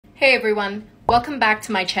Hey everyone, welcome back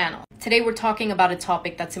to my channel. Today we're talking about a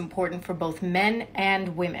topic that's important for both men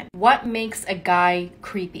and women. What makes a guy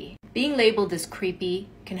creepy? Being labeled as creepy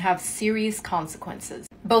can have serious consequences,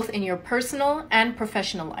 both in your personal and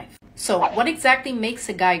professional life. So what exactly makes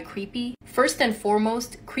a guy creepy? First and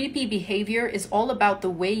foremost, creepy behavior is all about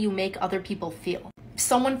the way you make other people feel. If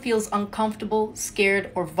someone feels uncomfortable,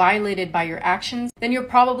 scared, or violated by your actions, then you're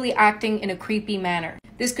probably acting in a creepy manner.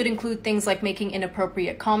 This could include things like making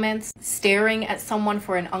inappropriate comments, staring at someone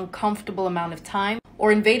for an uncomfortable amount of time,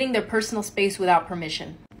 or invading their personal space without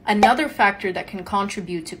permission. Another factor that can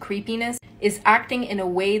contribute to creepiness is acting in a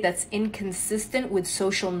way that's inconsistent with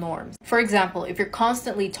social norms. For example, if you're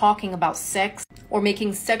constantly talking about sex or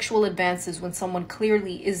making sexual advances when someone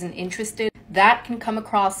clearly isn't interested, that can come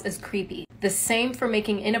across as creepy. The same for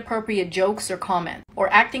making inappropriate jokes or comments,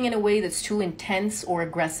 or acting in a way that's too intense or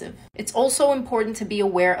aggressive. It's also important to be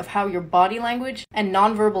aware of how your body language and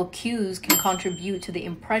nonverbal cues can contribute to the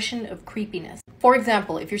impression of creepiness. For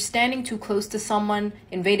example, if you're standing too close to someone,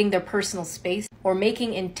 invading their personal space, or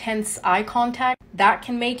making intense eye contact, that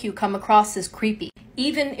can make you come across as creepy,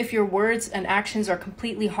 even if your words and actions are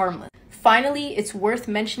completely harmless. Finally, it's worth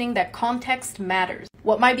mentioning that context matters.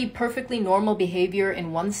 What might be perfectly normal behavior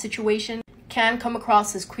in one situation can come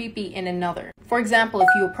across as creepy in another. For example, if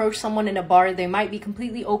you approach someone in a bar, they might be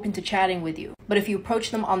completely open to chatting with you. But if you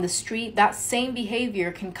approach them on the street, that same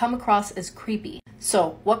behavior can come across as creepy.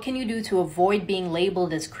 So, what can you do to avoid being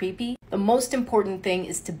labeled as creepy? The most important thing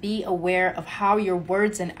is to be aware of how your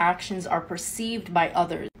words and actions are perceived by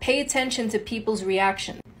others. Pay attention to people's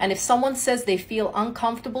reactions. And if someone says they feel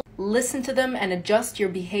uncomfortable, listen to them and adjust your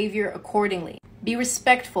behavior accordingly. Be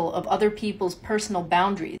respectful of other people's personal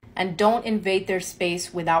boundaries and don't invade their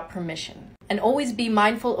space without permission. And always be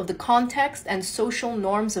mindful of the context and social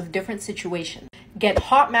norms of different situations. Get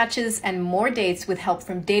hot matches and more dates with help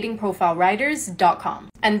from datingprofilewriters.com.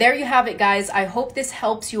 And there you have it, guys. I hope this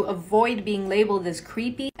helps you avoid being labeled as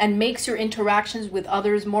creepy and makes your interactions with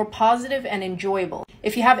others more positive and enjoyable.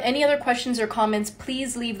 If you have any other questions or comments,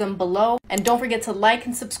 please leave them below. And don't forget to like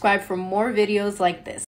and subscribe for more videos like this.